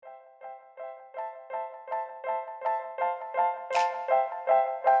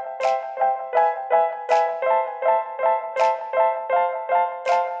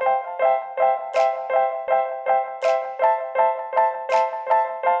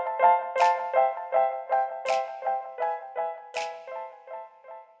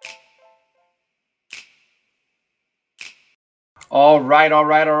All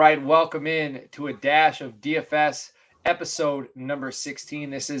right. Welcome in to a dash of DFS episode number 16.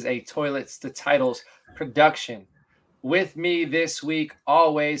 This is a Toilets to Titles production. With me this week,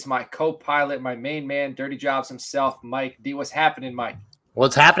 always my co-pilot, my main man, Dirty Jobs himself, Mike D. What's happening, Mike?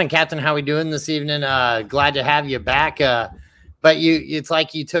 What's happening, Captain? How we doing this evening? Glad to have you back. But it's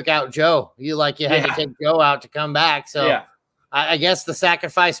like you took out Joe. You had to take Joe out to come back. So yeah. I guess the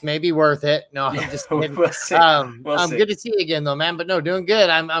sacrifice may be worth it. No, I'm just kidding. We'll see. I'm good to see you again, though, man. But no, doing good.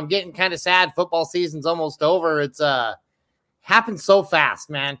 I'm getting kind of sad. Football season's almost over. It's happened so fast,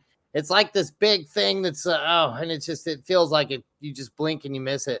 man. It's like this big thing that's and it feels like it. You just blink and you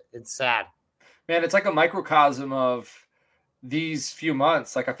miss it. It's sad, man. It's like a microcosm of these few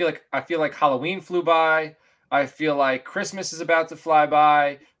months. Like I feel like Halloween flew by. I feel like Christmas is about to fly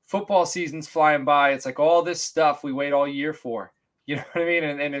by. Football season's flying by. It's like all this stuff we wait all year for. You know what I mean?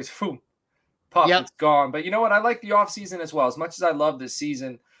 And it's puff, yep. It's gone. But you know what? I like the off season as well. As much as I love this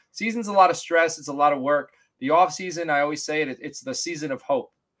season's a lot of stress. It's a lot of work. The off season, I always say it's the season of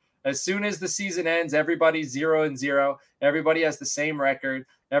hope. As soon as the season ends, everybody's 0-0. Everybody has the same record.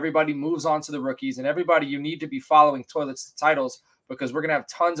 Everybody moves on to the rookies. And everybody, you need to be following Toilets to Titles because we're going to have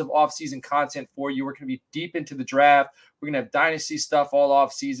tons of off-season content for you. We're going to be deep into the draft. We're going to have dynasty stuff all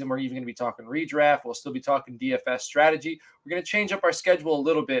off-season. We're even going to be talking redraft. We'll still be talking DFS strategy. We're going to change up our schedule a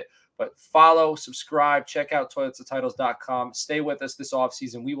little bit. But follow, subscribe, check out toiletstotitles.com. Stay with us this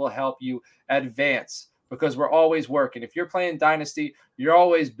off-season. We will help you advance because we're always working. If you're playing Dynasty, you're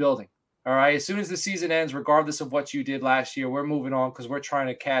always building, all right? As soon as the season ends, regardless of what you did last year, we're moving on because we're trying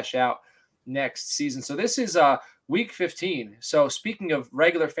to cash out next season. So this is week 15. So speaking of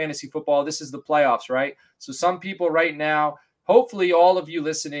regular fantasy football, this is the playoffs, right? So some people right now, hopefully all of you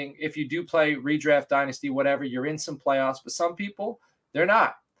listening, if you do play redraft, Dynasty, whatever, you're in some playoffs, but some people, they're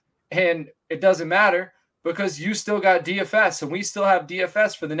not. And it doesn't matter because you still got DFS and we still have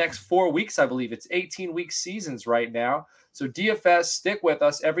DFS for the next 4 weeks, I believe. It's 18-week seasons right now. So DFS, stick with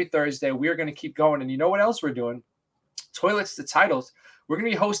us every Thursday. We're going to keep going. And you know what else we're doing? Toilets to Titles. We're going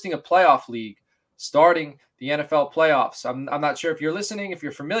to be hosting a playoff league starting the NFL playoffs. I'm not sure if you're listening, if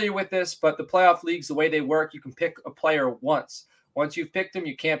you're familiar with this, but the playoff leagues, the way they work, you can pick a player once. Once you've picked them,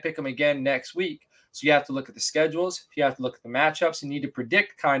 you can't pick them again next week. So you have to look at the schedules. You have to look at the matchups. You need to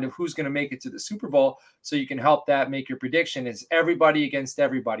predict kind of who's going to make it to the Super Bowl so you can help that make your prediction. It's everybody against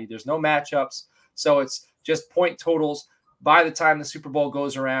everybody. There's no matchups. So it's just point totals. By the time the Super Bowl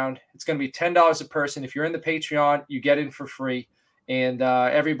goes around, it's going to be $10 a person. If you're in the Patreon, you get in for free. And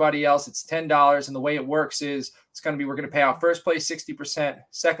everybody else, it's $10. And the way it works is we're going to pay out first place 60%.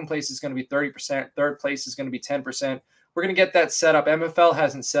 Second place is going to be 30%. Third place is going to be 10%. We're going to get that set up. MFL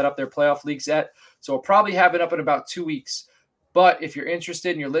hasn't set up their playoff leagues yet. So we'll probably have it up in about 2 weeks. But if you're interested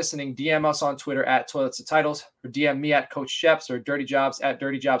and you're listening, DM us on Twitter at Toilets to Titles or DM me at Coach Sheps or Dirty Jobs at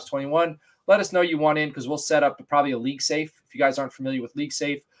Dirty Jobs 21. Let us know you want in because we'll set up probably a League Safe. If you guys aren't familiar with League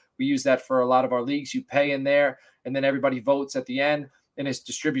Safe, we use that for a lot of our leagues. You pay in there and then everybody votes at the end and it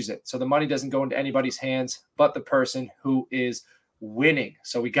distributes it. So the money doesn't go into anybody's hands but the person who is winning.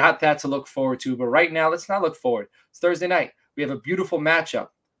 So we got that to look forward to. But right now, let's not look forward. It's Thursday night. We have a beautiful matchup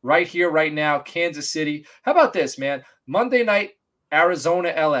right here, right now, Kansas City. How about this, man? Monday night,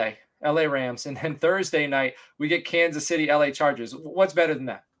 Arizona, LA Rams. And then Thursday night, we get Kansas City, LA Chargers. What's better than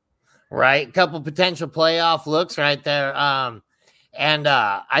that? Right. Couple potential playoff looks right there. And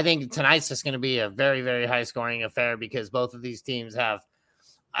I think tonight's just going to be a very, very high scoring affair because both of these teams have,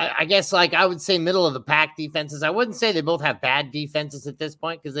 I guess, like I would say middle of the pack defenses. I wouldn't say they both have bad defenses at this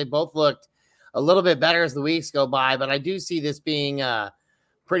point because they both looked a little bit better as the weeks go by. But I do see this being a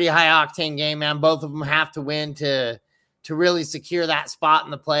pretty high octane game, man. Both of them have to win to really secure that spot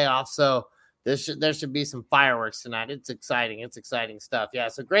in the playoffs. So there should be some fireworks tonight. It's exciting. It's exciting stuff. Yeah.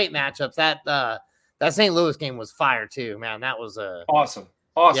 So great matchups. That St. Louis game was fire too, man. That was awesome.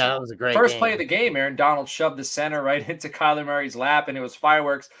 Yeah, that was a great first game. Play of the game. Aaron Donald shoved the center right into Kyler Murray's lap, and it was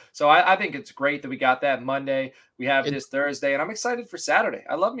fireworks. So I think it's great that we got that Monday. We have this Thursday, and I'm excited for Saturday.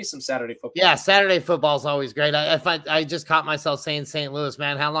 I love me some Saturday football. Yeah, Saturday football is always great. I just caught myself saying St. Louis,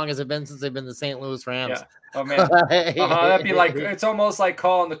 man. How long has it been since they've been the St. Louis Rams? Yeah. Oh man, that'd be like it's almost like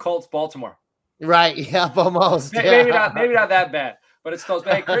calling the Colts Baltimore. Right. Yeah, almost. Maybe not that bad, but it's close.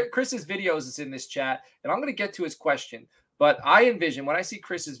 But hey, Chris's videos is in this chat, and I'm going to get to his question. But I envision when I see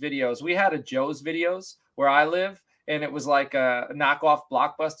Chris's videos, we had a Joe's videos where I live, and it was like a knockoff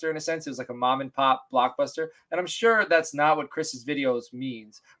Blockbuster in a sense. It was like a mom and pop Blockbuster. And I'm sure that's not what Chris's videos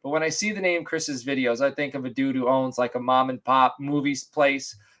means. But when I see the name Chris's videos, I think of a dude who owns like a mom and pop movies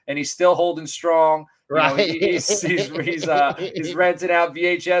place, and he's still holding strong. Right. You know, he's renting out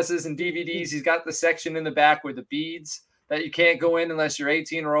VHSs and DVDs. He's got the section in the back where the beads that you can't go in unless you're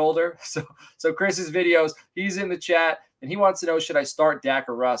 18 or older. So Chris's videos, he's in the chat, and he wants to know, should I start Dak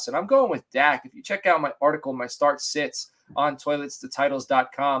or Russ? And I'm going with Dak. If you check out my article, my start sits on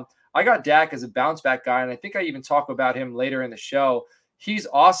toiletstotitles.com, I got Dak as a bounce back guy, and I think I even talk about him later in the show. He's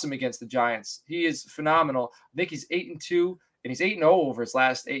awesome against the Giants. He is phenomenal. I think he's 8-2, and he's 8-0 over his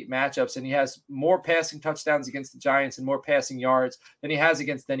last 8 matchups, and he has more passing touchdowns against the Giants and more passing yards than he has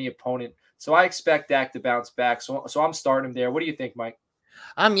against any opponent. So I expect Dak to bounce back. So I'm starting him there. What do you think, Mike?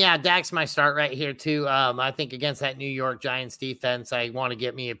 Yeah, Dak's my start right here too. I think against that New York Giants defense, I want to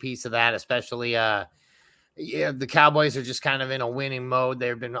get me a piece of that, especially the Cowboys are just kind of in a winning mode.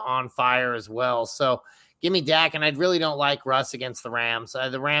 They've been on fire as well. So give me Dak, and I really don't like Russ against the Rams.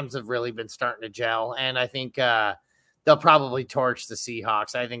 The Rams have really been starting to gel, and I think they'll probably torch the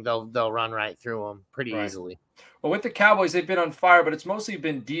Seahawks. I think they'll run right through them pretty easily. Well, with the Cowboys, they've been on fire, but it's mostly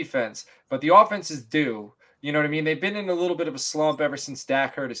been defense. But the offense is due. You know what I mean? They've been in a little bit of a slump ever since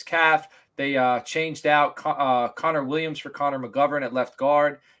Dak hurt his calf. They changed out Connor Williams for Connor McGovern at left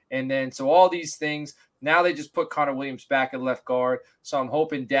guard. And then so all these things, now they just put Connor Williams back at left guard. So I'm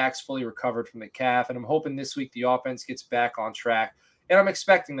hoping Dak's fully recovered from the calf. And I'm hoping this week the offense gets back on track. And I'm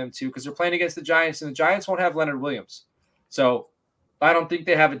expecting them to, because they're playing against the Giants, and the Giants won't have Leonard Williams. So I don't think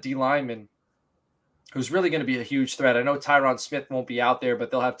they have a D lineman who's really going to be a huge threat. I know Tyron Smith won't be out there,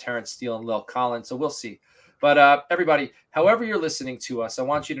 but they'll have Terrence Steele and Lil Collins. So we'll see. But everybody, however you're listening to us, I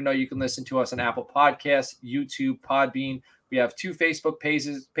want you to know you can listen to us on Apple Podcasts, YouTube, Podbean. We have 2 Facebook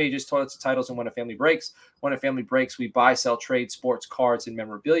pages, Toilets and Titles, and When a Family Breaks. When a Family Breaks, we buy, sell, trade sports cards and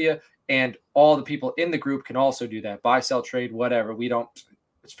memorabilia. And all the people in the group can also do that. Buy, sell, trade, whatever.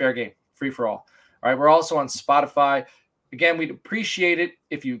 It's fair game, free for all. All right, we're also on Spotify. Again, we'd appreciate it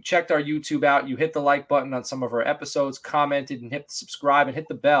if you checked our YouTube out, you hit the like button on some of our episodes, commented, and hit the subscribe and hit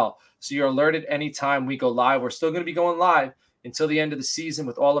the bell so you're alerted anytime we go live. We're still going to be going live until the end of the season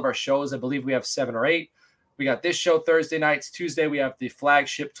with all of our shows. I believe we have 7 or 8. We got this show Thursday nights. Tuesday, we have the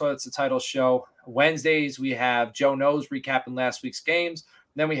flagship Toilets and Titles show. Wednesdays, we have Joe Knows recapping last week's games.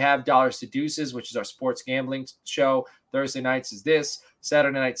 Then we have Dollars to Deuces, which is our sports gambling show. Thursday nights is this.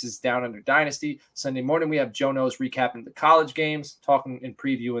 Saturday nights is Down Under Dynasty. Sunday morning, we have Joe Knows recapping the college games, talking and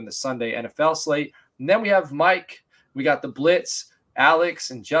previewing the Sunday NFL slate. And then we have Mike. We got the Blitz,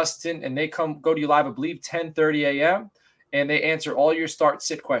 Alex, and Justin, and they go to you live, I believe, 10:30 a.m., and they answer all your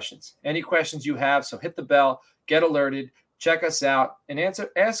start-sit questions. Any questions you have, so hit the bell, get alerted, check us out, and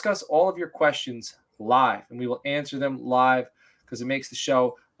ask us all of your questions live, and we will answer them live because it makes the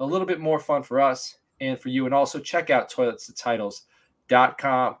show a little bit more fun for us and for you. And also check out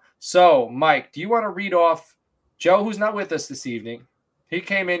toiletstotitles.com. So, Mike, do you want to read off Joe, who's not with us this evening? He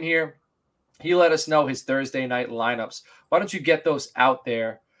came in here. He let us know his Thursday night lineups. Why don't you get those out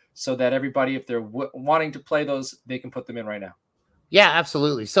there so that everybody, if they're wanting to play those, they can put them in right now? Yeah,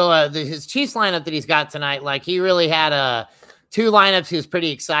 absolutely. So his Chiefs lineup that he's got tonight, like he really had 2 lineups he was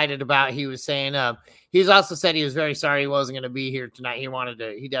pretty excited about. He was saying he's also said he was very sorry he wasn't going to be here tonight.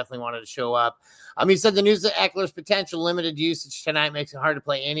 He definitely wanted to show up. He said the news of Eckler's potential limited usage tonight makes it hard to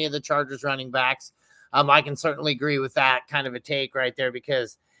play any of the Chargers running backs. I can certainly agree with that kind of a take right there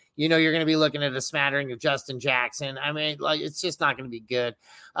because, you're going to be looking at a smattering of Justin Jackson. I mean, like, it's just not going to be good.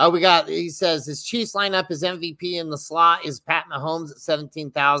 He says his Chiefs lineup, his MVP in the slot is Pat Mahomes at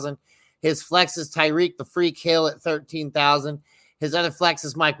 17,000. His flex is Tyreek the Freak Hill at 13,000. His other flex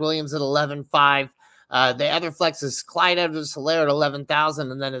is Mike Williams at 11,500. The other flex is Clyde Edwards-Helaire at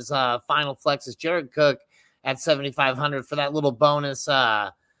 11,000. And then his final flex is Jared Cook at 7,500 for that little bonus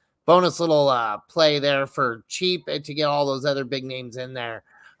little play there for cheap to get all those other big names in there.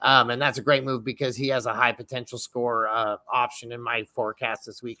 And that's a great move because he has a high potential score option in my forecast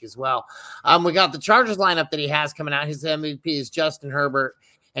this week as well. We got the Chargers lineup that he has coming out. His MVP is Justin Herbert,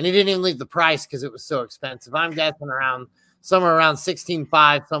 and he didn't even leave the price because it was so expensive. I'm guessing somewhere around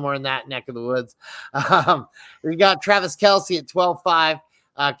 16.5, somewhere in that neck of the woods. We got Travis Kelce at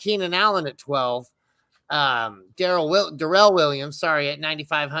 12.5, Keenan Allen at 12, Darrell Williams, at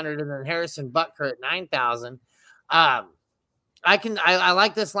 9,500, and then Harrison Butker at 9,000. I like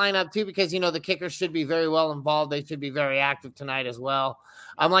this lineup too because the kickers should be very well involved. They should be very active tonight as well.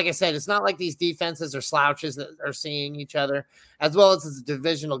 Like I said, it's not like these defenses are slouches that are seeing each other, as well as it's a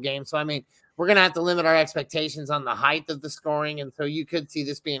divisional game. So we're gonna have to limit our expectations on the height of the scoring, and so you could see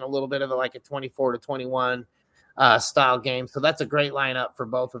this being a little bit of a 24-21 style game. So that's a great lineup for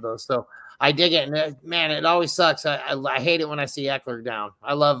both of those. So I dig it, and man, it always sucks. I hate it when I see Eckler down.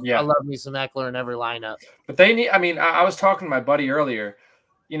 I love me some Eckler in every lineup. But they need. I was talking to my buddy earlier.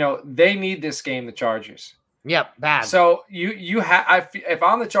 They need this game, the Chargers. Yep, bad. So if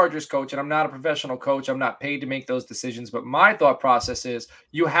I'm the Chargers coach, and I'm not a professional coach, I'm not paid to make those decisions, but my thought process is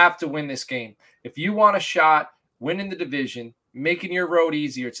you have to win this game. If you want a shot winning the division, making your road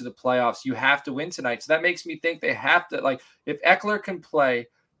easier to the playoffs, you have to win tonight. So that makes me think they have to, like, if Eckler can play,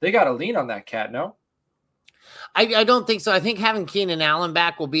 they got to lean on that cat, no? I don't think so. I think having Keenan Allen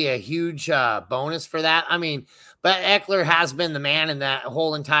back will be a huge bonus for that. I mean, but Eckler has been the man in that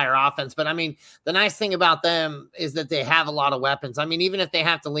whole entire offense. But I mean, the nice thing about them is that they have a lot of weapons. I mean, even if they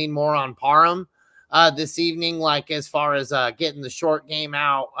have to lean more on Parham this evening, like as far as getting the short game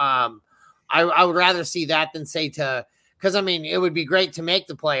out, I would rather see that than say because I mean, it would be great to make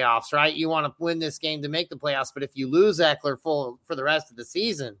the playoffs, right? You want to win this game to make the playoffs. But if you lose Eckler for the rest of the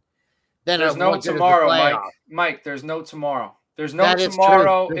season, then there's no tomorrow, Mike. There's no tomorrow. There's no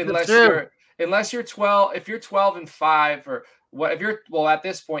tomorrow unless you're 12. If you're 12-5 or what, at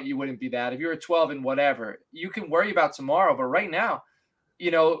this point you wouldn't be that. If you're 12 and whatever, you can worry about tomorrow. But right now,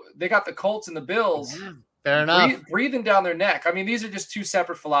 they got the Colts and the Bills. Yeah, fair enough. Breathing down their neck. I mean, these are just two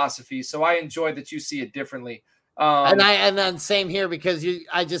separate philosophies. So I enjoy that you see it differently. And then same here because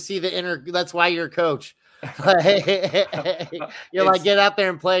I just see the inner. That's why you're a coach. You're like, get out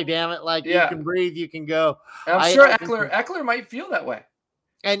there and play, damn it. Like, you can breathe, you can go. And I'm sure Eckler might feel that way.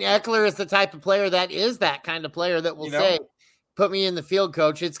 And Eckler is the type of player that is that kind of player that will say, put me in the field,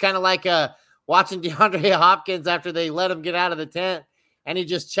 coach. It's kind of like watching DeAndre Hopkins after they let him get out of the tent and he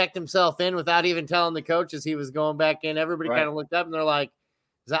just checked himself in without even telling the coaches he was going back in. Everybody kind of looked up and they're like,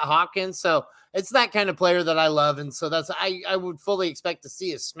 is that Hopkins? So it's that kind of player that I love. And so I would fully expect to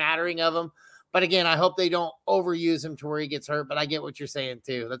see a smattering of him. But again, I hope they don't overuse him to where he gets hurt. But I get what you're saying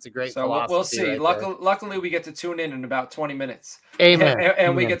too. That's a great philosophy. We'll see. Luckily, we get to tune in about 20 minutes. Amen.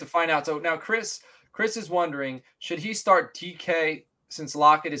 And we get to find out. So now Chris is wondering, should he start DK since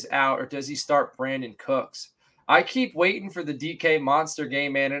Lockett is out, or does he start Brandon Cooks? I keep waiting for the DK monster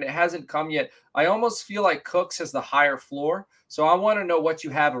game, man, and it hasn't come yet. I almost feel like Cooks has the higher floor. So I want to know what you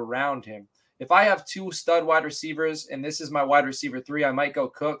have around him. If I have two stud wide receivers, and this is my wide receiver 3, I might go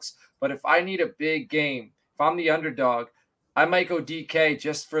Cooks. But if I need a big game, if I'm the underdog, I might go DK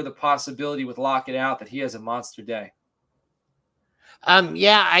just for the possibility with Lockett out that he has a monster day.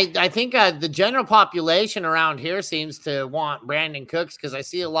 I think the general population around here seems to want Brandon Cooks because I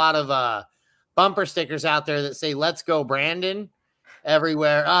see a lot of bumper stickers out there that say "Let's go, Brandon"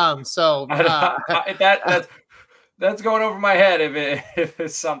 everywhere. That's going over my head if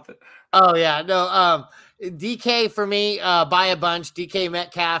it's something. Oh yeah, no. DK for me by a bunch. DK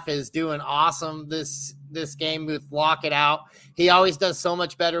Metcalf is doing awesome this game with Lockett out. He always does so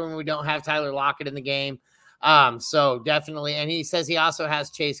much better when we don't have Tyler Lockett in the game. So definitely, and he says he also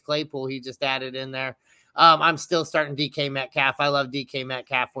has Chase Claypool. He just added in there. I'm still starting DK Metcalf. I love DK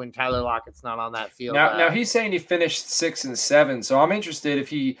Metcalf when Tyler Lockett's not on that field. Now he's saying he finished 6-7. So I'm interested if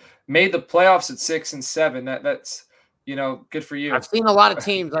he made the playoffs at 6-7. That's good for you. I've seen a lot of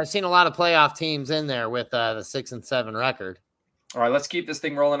teams. I've seen a lot of playoff teams in there with the 6-7 record. All right, let's keep this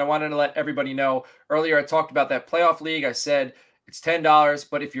thing rolling. I wanted to let everybody know earlier. I talked about that playoff league. I said it's $10,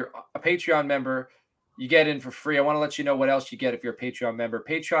 but if you're a Patreon member, you get in for free. I want to let you know what else you get if you're a Patreon member.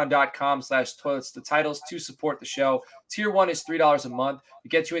 Patreon.com/toilets to titles to support the show. Tier 1 is $3 a month. It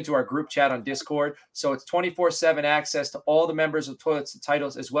gets you into our group chat on Discord. So it's 24/7 access to all the members of Toilets to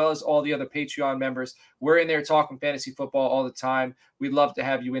Titles, as well as all the other Patreon members. We're in there talking fantasy football all the time. We'd love to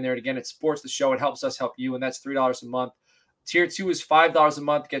have you in there. And again, it supports the show. It helps us help you. And that's $3 a month. Tier 2 is $5 a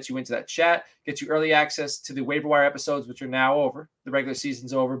month, gets you into that chat, gets you early access to the waiver wire episodes, which are now over. The regular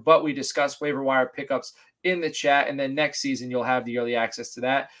season's over, but we discuss waiver wire pickups in the chat. And then next season, you'll have the early access to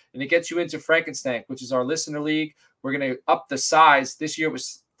that. And it gets you into Frankenstein, which is our listener league. We're going to up the size. First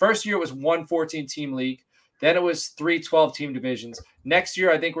year it was 1 14-team league. Then it was 3 12-team divisions. Next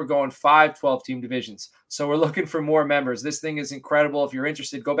year, I think we're going 5 12-team divisions. So we're looking for more members. This thing is incredible. If you're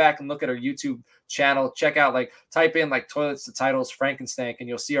interested, go back and look at our YouTube channel. Check out, type in Toilets to Titles Frankenstein, and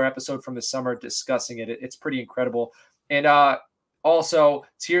you'll see our episode from the summer discussing it. It's pretty incredible. And also,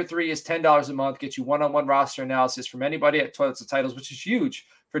 Tier 3 is $10 a month. Get you one-on-one roster analysis from anybody at Toilets to Titles, which is huge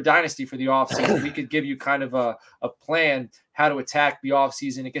for Dynasty for the offseason. We could give you kind of a plan how to attack the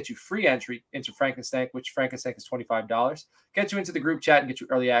offseason. It gets you free entry into Frankenstein, which Frankenstein is $25. Get you into the group chat and get you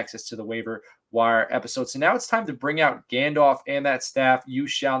early access to the waiver wire episode. So now it's time to bring out Gandalf and that staff. You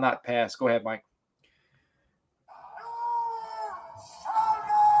shall not pass. Go ahead, Mike.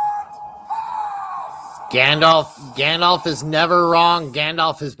 Gandalf is never wrong.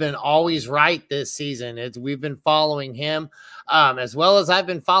 Gandalf has been always right this season. We've been following him as well as I've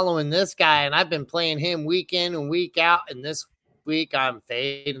been following this guy, and I've been playing him week in and week out. And this week I'm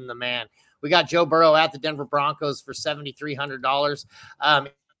fading the man. We got Joe Burrow at the Denver Broncos for $7,300.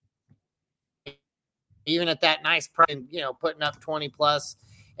 Even at that nice price, putting up 20 plus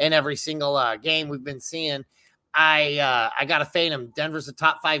in every single game we've been seeing. I got to fade him. Denver's a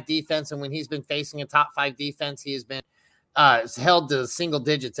top 5 defense, and when he's been facing a top 5 defense, he has been held to single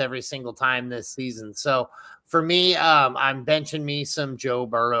digits every single time this season. So for me, I'm benching me some Joe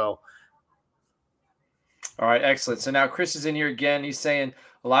Burrow. All right, excellent. So now Chris is in here again. He's saying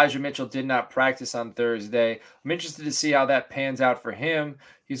Elijah Mitchell did not practice on Thursday. I'm interested to see how that pans out for him.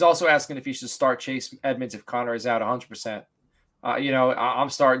 He's also asking if he should start Chase Edmonds if Connor is out 100%. I'm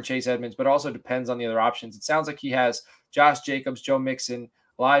starting Chase Edmonds, but it also depends on the other options. It sounds like he has Josh Jacobs, Joe Mixon,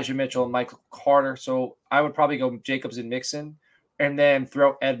 Elijah Mitchell, and Michael Carter. So I would probably go Jacobs and Mixon and then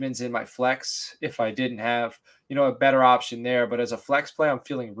throw Edmonds in my flex if I didn't have, a better option there. But as a flex play, I'm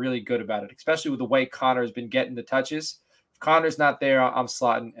feeling really good about it, especially with the way Connor has been getting the touches. If Connor's not there, I'm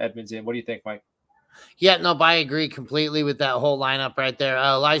slotting Edmonds in. What do you think, Mike? Yeah, no, I agree completely with that whole lineup right there.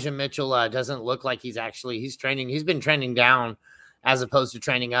 Elijah Mitchell doesn't look like he's trending. He's been trending down as opposed to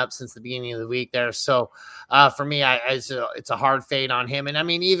trending up since the beginning of the week there. So for me, it's a hard fade on him. And I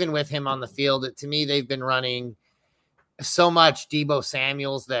mean, even with him on the field, to me, they've been running so much Deebo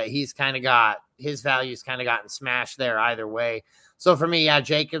Samuels that his value's kind of gotten smashed there either way. So for me,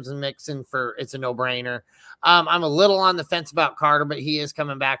 Jacobs and Mixon it's a no-brainer. I'm a little on the fence about Carter, but he is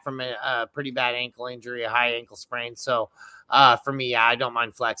coming back from a pretty bad ankle injury, a high ankle sprain. So for me, I don't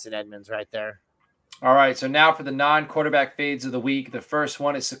mind flexing Edmonds right there. All right, so now for the non-quarterback fades of the week. The first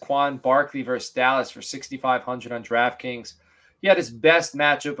one is Saquon Barkley versus Dallas for $6,500 on DraftKings. He had his best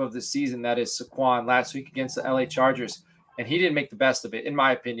matchup of the season, that is Saquon, last week against the LA Chargers, and he didn't make the best of it, in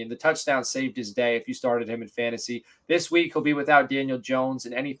my opinion. The touchdown saved his day if you started him in fantasy. This week, he'll be without Daniel Jones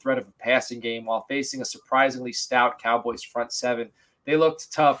and any threat of a passing game while facing a surprisingly stout Cowboys front seven. They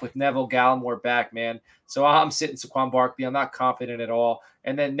looked tough with Neville Gallimore back, man. So I'm sitting Saquon Barkley. I'm not confident at all.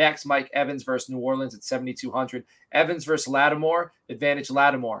 And then next, Mike Evans versus New Orleans at 7,200. Evans versus Lattimore, advantage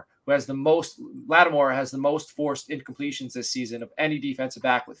Lattimore, Lattimore has the most forced incompletions this season of any defensive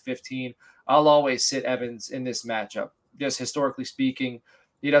back with 15. I'll always sit Evans in this matchup. Just historically speaking,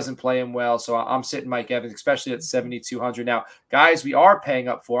 he doesn't play him well. So I'm sitting Mike Evans, especially at 7,200. Now, guys, we are paying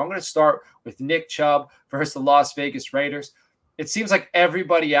up for. I'm going to start with Nick Chubb versus the Las Vegas Raiders. It seems like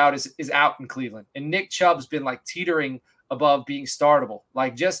everybody out is out in Cleveland. And Nick Chubb's been like teetering above being startable,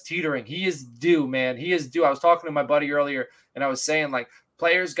 like just teetering. He is due, man. He is due. I was talking to my buddy earlier, and I was saying, like,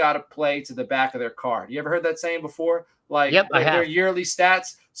 players got to play to the back of their card. You ever heard that saying before? Like, yep, their yearly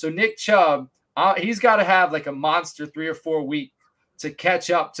stats. So Nick Chubb, he's got to have like a monster 3 or 4 week to catch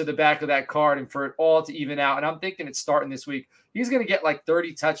up to the back of that card and for it all to even out. And I'm thinking it's starting this week. He's going to get like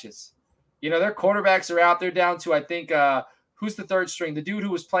 30 touches. Their quarterbacks are out. They're down to, I think, who's the third string? The dude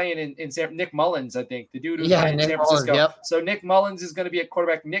who was playing in Nick Mullins, I think. The dude who's playing in San Francisco. Yep. So Nick Mullins is going to be at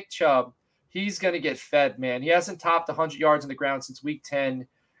quarterback. Nick Chubb, he's going to get fed, man. He hasn't topped 100 yards on the ground since week 10.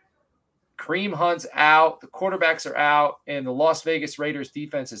 Kareem Hunt's out. The quarterbacks are out. And the Las Vegas Raiders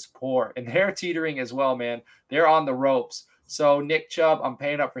defense is poor. And they're teetering as well, man. They're on the ropes. So Nick Chubb, I'm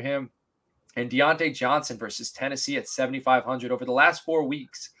paying up for him. And Deontay Johnson versus Tennessee at 7,500. Over the last 4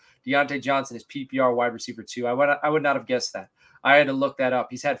 weeks, Deontay Johnson is PPR wide receiver 2. I would not have guessed that. I had to look that up.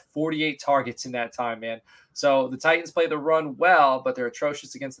 He's had 48 targets in that time, man. So the Titans play the run well, but they're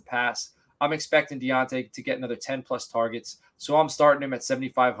atrocious against the pass. I'm expecting Deontay to get another 10-plus targets. So I'm starting him at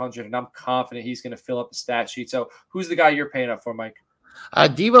 7,500, and I'm confident he's going to fill up the stat sheet. So who's the guy you're paying up for, Mike?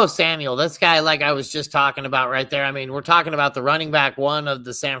 Deebo Samuel, this guy, like I was just talking about right there. I mean, we're talking about the running back one of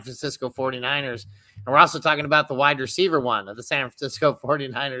the San Francisco 49ers. And we're also talking about the wide receiver one of the San Francisco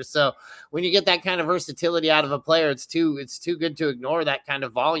 49ers. So when you get that kind of versatility out of a player, it's too good to ignore that kind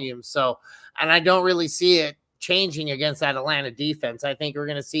of volume. So, and I don't really see it changing against that Atlanta defense. I think we're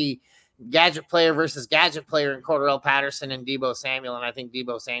going to see gadget player versus gadget player in Cordarrelle Patterson and Deebo Samuel. And I think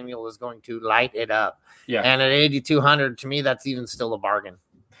Deebo Samuel is going to light it up. Yeah. And at 8,200, to me, that's even still a bargain.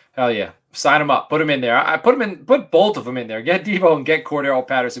 Hell yeah. Sign them up. Put them in there. I put both of them in there. Get Deebo and get Cordarrelle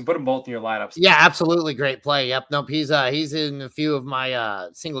Patterson. Put them both in your lineups. Yeah, absolutely. Great play. Yep. Nope. He's in a few of my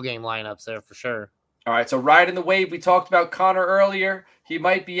single game lineups there for sure. All right. So riding the wave. We talked about Connor earlier. He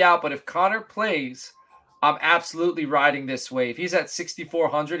might be out, but if Connor plays, I'm absolutely riding this wave. He's at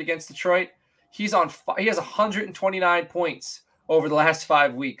 6,400 against Detroit. He has 129 points over the last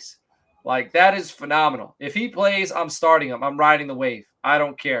 5 weeks. Like, that is phenomenal. If he plays, I'm starting him. I'm riding the wave. I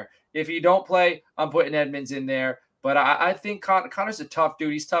don't care. If he don't play, I'm putting Edmonds in there. But I think Connor's a tough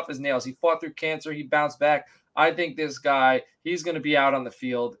dude. He's tough as nails. He fought through cancer. He bounced back. I think this guy, he's going to be out on the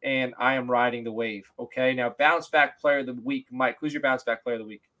field, and I am riding the wave. Okay, now bounce back player of the week. Mike, who's your bounce back player of the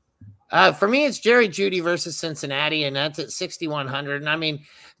week? For me, it's Jerry Jeudy versus Cincinnati, and that's at 6,100. And I mean,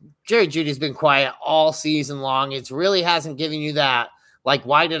 Jerry Jeudy's been quiet all season long. It really hasn't given you that, like,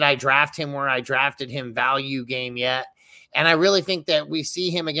 why did I draft him where I drafted him value game yet? And I really think that we see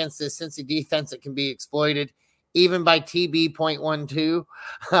him against this Cincy defense that can be exploited even by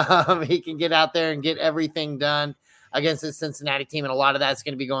TB.12. He can get out there and get everything done against the Cincinnati team, and a lot of that's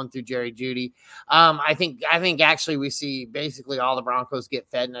going to be going through Jerry Jeudy. I think actually we see basically all the Broncos get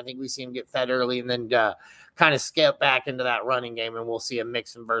fed, and I think we see him get fed early and then kind of skip back into that running game, and we'll see a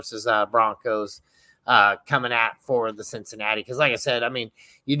Mixon versus Broncos coming at for the Cincinnati. Because like I said, I mean,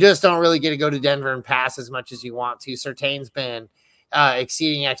 you just don't really get to go to Denver and pass as much as you want to. Surtain's been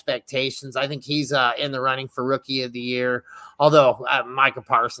exceeding expectations. I think he's in the running for Rookie of the Year, although Micah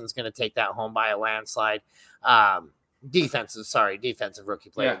Parsons going to take that home by a landslide. Defensive Rookie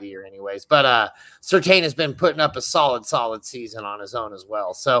Player of the Year anyways. But Surtain has been putting up a solid season on his own as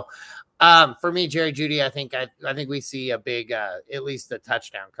well. So for me, Jerry Jeudy, I think we see a big, at least a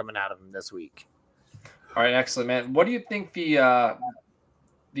touchdown coming out of him this week. All right, excellent, man. What do you think the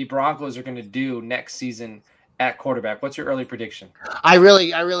Broncos are going to do next season at quarterback? What's your early prediction? I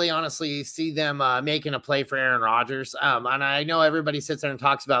really honestly see them making a play for Aaron Rodgers. And I know everybody sits there and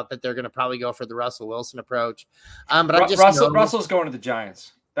talks about that they're going to probably go for the Russell Wilson approach. But Russell's going to the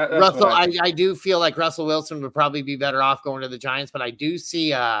Giants. I do feel like Russell Wilson would probably be better off going to the Giants, but I do see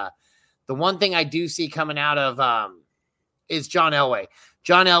the one thing I do see coming out of is John Elway.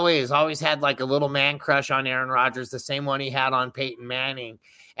 John Elway has always had like a little man crush on Aaron Rodgers, the same one he had on Peyton Manning.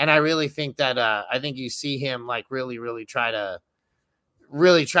 And I really think that I think you see him like really try to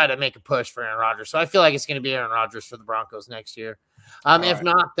make a push for Aaron Rodgers. So I feel like it's going to be Aaron Rodgers for the Broncos next year. If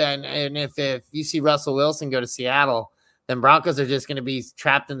not, then, and if you see Russell Wilson go to Seattle, then Broncos are just going to be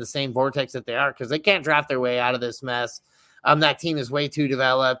trapped in the same vortex that they are because they can't draft their way out of this mess. That team is way too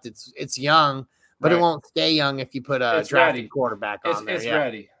developed. It's young, but it won't stay young if you put a drafted quarterback on there. It's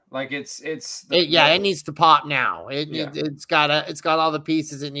ready. Like it needs to pop now. It's got all the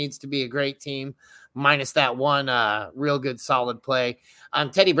pieces. It needs to be a great team, minus that one real good solid play.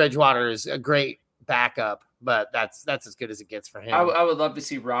 Teddy Bridgewater is a great backup, but that's as good as it gets for him. I would love to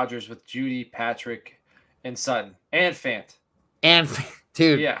see Rodgers with Jeudy, Patrick, and Sutton and Fant. And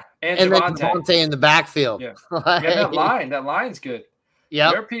dude, and Devontae in the backfield. Yeah, that line's good.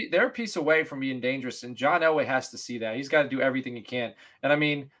 Yeah, they're a piece away from being dangerous, and John Elway has to see that. He's got to do everything he can. And I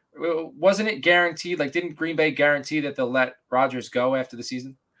mean, wasn't it guaranteed? Like, didn't Green Bay guarantee that they'll let Rodgers go after the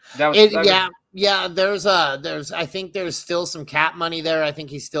season? There's I think there's still some cap money there. I think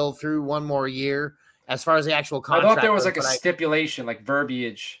he's still through one more year as far as the actual contract. I thought there was like a stipulation, like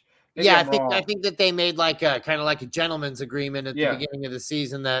verbiage. Maybe I think that they made like a kind of like a gentleman's agreement at the beginning of the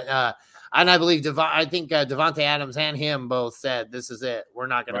season that and I believe Devontae Adams and him both said this is it. We're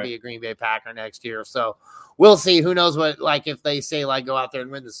not going to be a Green Bay Packer next year. So we'll see. Who knows what, like, if they say like go out there and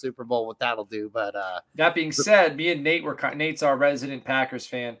win the Super Bowl, what that'll do. But that being said, me and Nate's our resident Packers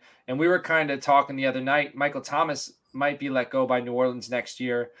fan, and we were kind of talking the other night. Michael Thomas might be let go by New Orleans next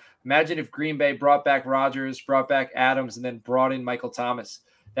year. Imagine if Green Bay brought back Rodgers, brought back Adams, and then brought in Michael Thomas.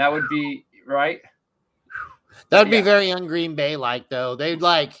 That would be right. That would be very un-Green Bay like though. They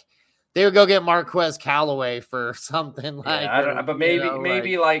would go get Marquez Callaway for something like. I don't know, but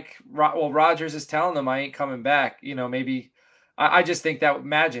maybe Rodgers is telling them I ain't coming back. You know, maybe I just think that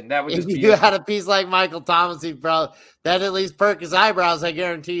would if you had a piece like Michael Thomas, he'd probably that at least perk his eyebrows. I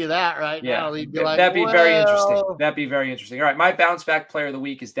guarantee you that right now. He'd be like, that'd be very interesting. That'd be very interesting. All right, my bounce back player of the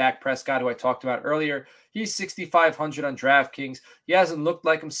week is Dak Prescott, who I talked about earlier. He's 6,500 on DraftKings. He hasn't looked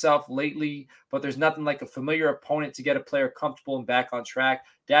like himself lately, but there's nothing like a familiar opponent to get a player comfortable and back on track.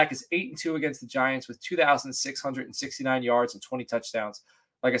 Dak is 8-2 against the Giants with 2,669 yards and 20 touchdowns.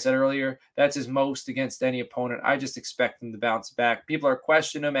 Like I said earlier, that's his most against any opponent. I just expect him to bounce back. People are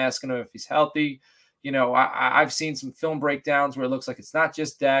questioning him, asking him if he's healthy. You know, I've seen some film breakdowns where it looks like it's not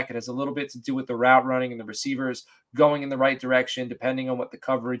just Dak. It has a little bit to do with the route running and the receivers going in the right direction, depending on what the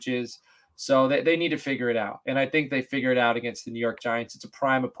coverage is. So they need to figure it out. And I think they figure it out against the New York Giants. It's a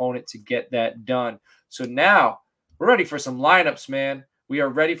prime opponent to get that done. So now we're ready for some lineups, man. We are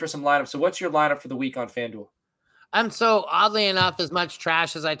ready for some lineups. So what's your lineup for the week on FanDuel? So oddly enough, as much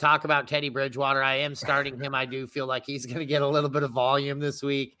trash as I talk about Teddy Bridgewater, I am starting him. I do feel like he's going to get a little bit of volume this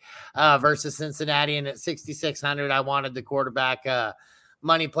week versus Cincinnati. And at 6,600, I wanted the quarterback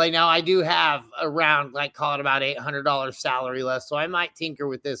money play. Now I do have around, call it about $800 salary left. So I might tinker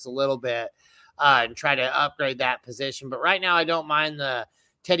with this a little bit and try to upgrade that position. But right now I don't mind the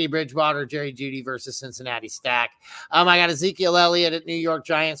Teddy Bridgewater, Jerry Jeudy versus Cincinnati stack. I got Ezekiel Elliott at New York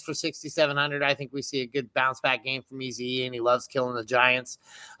Giants for 6,700. I think we see a good bounce back game from Easy, and he loves killing the Giants.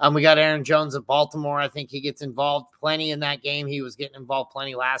 We got Aaron Jones at Baltimore. I think he gets involved plenty in that game. He was getting involved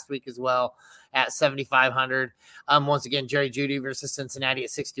plenty last week as well at 7,500. Once again, Jerry Jeudy versus Cincinnati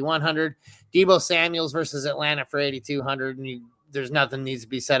at 6,100. Deebo Samuels versus Atlanta for 8,200. And there's nothing needs to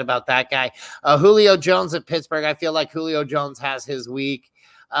be said about that guy. Julio Jones at Pittsburgh. I feel like Julio Jones has his week,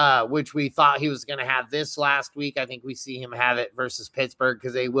 which we thought he was going to have this last week. I think we see him have it versus Pittsburgh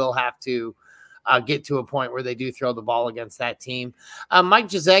because they will have to get to a point where they do throw the ball against that team. Mike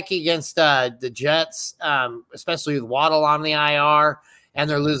Gesicki against the Jets, especially with Waddle on the IR, and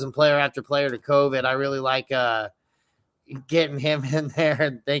they're losing player after player to COVID. I really like getting him in there.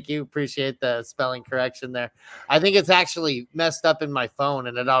 And thank you. Appreciate the spelling correction there. I think it's actually messed up in my phone,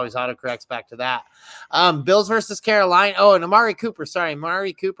 and it always autocorrects back to that. Bills versus Carolina. Oh, and Amari Cooper. Sorry,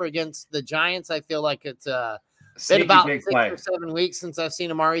 Amari Cooper against the Giants. I feel like it's been about 6 or 7 weeks since I've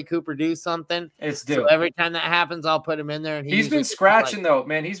seen Amari Cooper do something. It's due. So every time that happens, I'll put him in there. And he's been scratching though,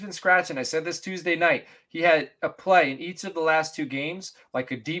 man. He's been scratching. I said this Tuesday night. He had a play in each of the last 2 games,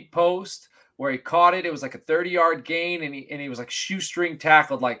 like a deep post where he caught it. It was like a 30-yard gain, and he was like shoestring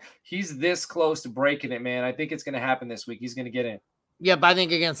tackled. Like, he's this close to breaking it, man. I think it's going to happen this week. He's going to get in. Yep, I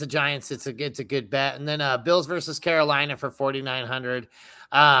think against the Giants, it's a good bet. And then Bills versus Carolina for 4,900.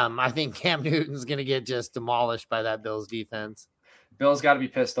 I think Cam Newton's going to get just demolished by that Bills defense. Bills got to be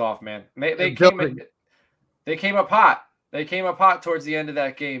pissed off, man. They came up hot. They came up hot towards the end of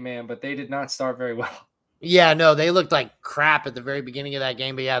that game, man, but they did not start very well. Yeah, no, they looked like crap at the very beginning of that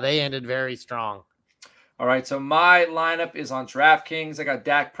game, but yeah, they ended very strong. All right, so my lineup is on DraftKings. I got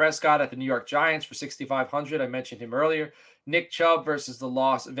Dak Prescott at the New York Giants for 6,500. I mentioned him earlier. Nick Chubb versus the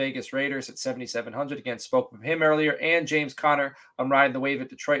Las Vegas Raiders at 7,700. Again, spoke with him earlier. And James Conner, I'm riding the wave at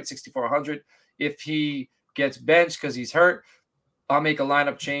Detroit, 6,400. If he gets benched because he's hurt, I'll make a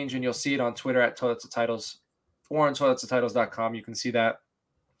lineup change, and you'll see it on Twitter at Toilets of Titles or on toiletsofTitles.com. You can see that.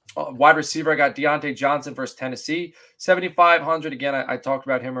 Wide receiver, I got Deontay Johnson versus Tennessee, 7,500. Again, I talked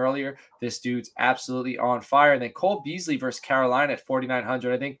about him earlier. This dude's absolutely on fire. And then Cole Beasley versus Carolina at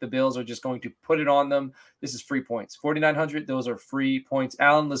 4,900. I think the Bills are just going to put it on them. This is free points. 4,900, those are free points.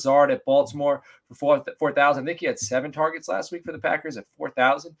 Alan Lazard at Baltimore for 4,000. I think he had 7 targets last week for the Packers at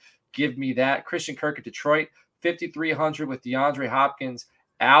 4,000. Give me that. Christian Kirk at Detroit, 5,300 with DeAndre Hopkins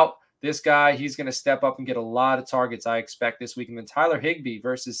out. This guy, he's going to step up and get a lot of targets, I expect, this week. And then Tyler Higbee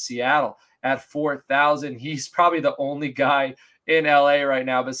versus Seattle at 4,000. He's probably the only guy in LA right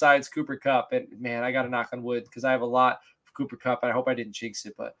now besides Cooper Kupp. And, man, I got to knock on wood because I have a lot of Cooper Kupp. I hope I didn't jinx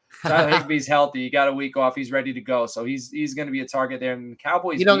it. But Tyler Higbee's healthy. He got a week off. He's ready to go. So he's going to be a target there. And the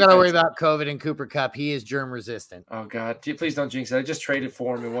Cowboys. You don't got to worry about COVID and Cooper Kupp. He is germ resistant. Oh, God. Please don't jinx it. I just traded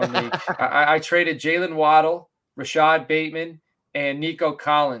for him in 1 week. I traded Jalen Waddle, Rashad Bateman, and Nico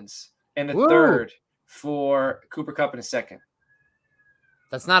Collins and the third for Cooper Kupp in a second.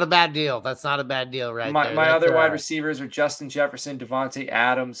 That's not a bad deal. That's not a bad deal, right? My other wide receivers are Justin Jefferson, Devontae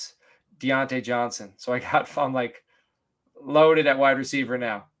Adams, Deontay Johnson. So I'm like loaded at wide receiver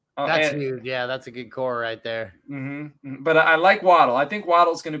now. That's huge. Yeah, that's a good core right there. Mm-hmm. But I like Waddle. I think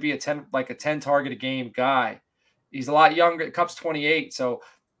Waddle's going to be a 10 target a game guy. He's a lot younger. Kupp's 28, so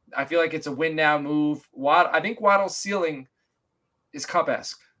I feel like it's a win now move. I think Waddle's ceiling is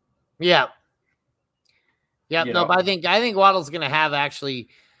Kupp-esque. Yeah. Yeah. No, but I think Waddle's going to have actually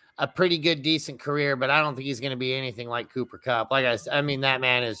a pretty good, decent career, but I don't think he's going to be anything like Cooper Kupp. Like I mean, that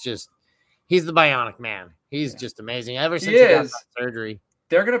man is he's the bionic man. He's just amazing. Ever since he got that surgery.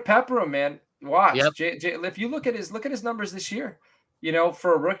 They're going to pepper him, man. Watch. Yep. If you look at his numbers this year,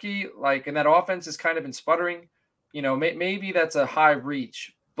 for a rookie, and that offense has kind of been sputtering, maybe that's a high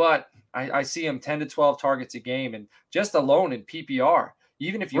reach, but I see him 10 to 12 targets a game, and just alone in PPR.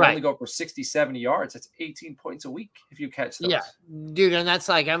 Even if you only go for 60, 70 yards, that's 18 points a week if you catch those. Yeah, dude, and that's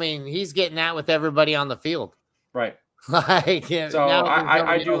he's getting that with everybody on the field. Right. So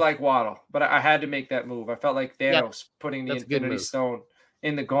I do like Waddle, but I had to make that move. I felt like Thanos putting the Infinity Stone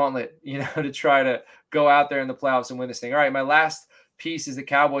in the gauntlet, to try to go out there in the playoffs and win this thing. All right, my last piece is the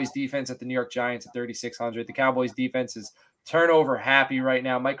Cowboys defense at the New York Giants at 3,600. The Cowboys defense is turnover happy right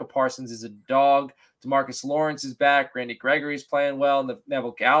now. Micah Parsons is a dog. DeMarcus Lawrence is back. Randy Gregory's playing well.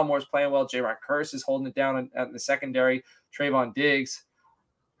 Neville Gallimore's playing well. J-Rock Curse is holding it down in the secondary. Trayvon Diggs.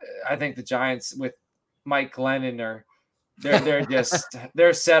 I think the Giants with Mike Glennon they're just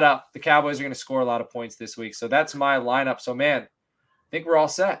they're set up. The Cowboys are going to score a lot of points this week. So that's my lineup. So, man, I think we're all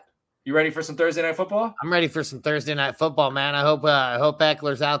set. You ready for some Thursday night football? I'm ready for some Thursday night football, man. I hope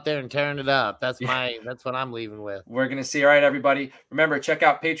Eckler's out there and tearing it up. That's what I'm leaving with. We're going to see. All right, everybody. Remember, check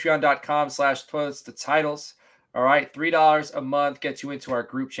out patreon.com/toilets to titles. All right, $3 a month gets you into our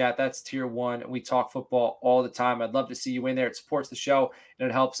group chat. That's tier 1. We talk football all the time. I'd love to see you in there. It supports the show, and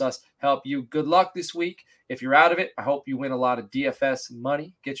it helps us help you. Good luck this week. If you're out of it, I hope you win a lot of DFS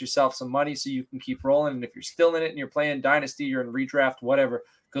money. Get yourself some money so you can keep rolling. And if you're still in it and you're playing Dynasty, you're in redraft, whatever,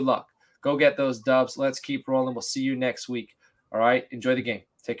 good luck. Go get those dubs. Let's keep rolling. We'll see you next week. All right, enjoy the game.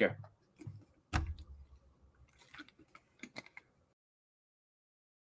 Take care.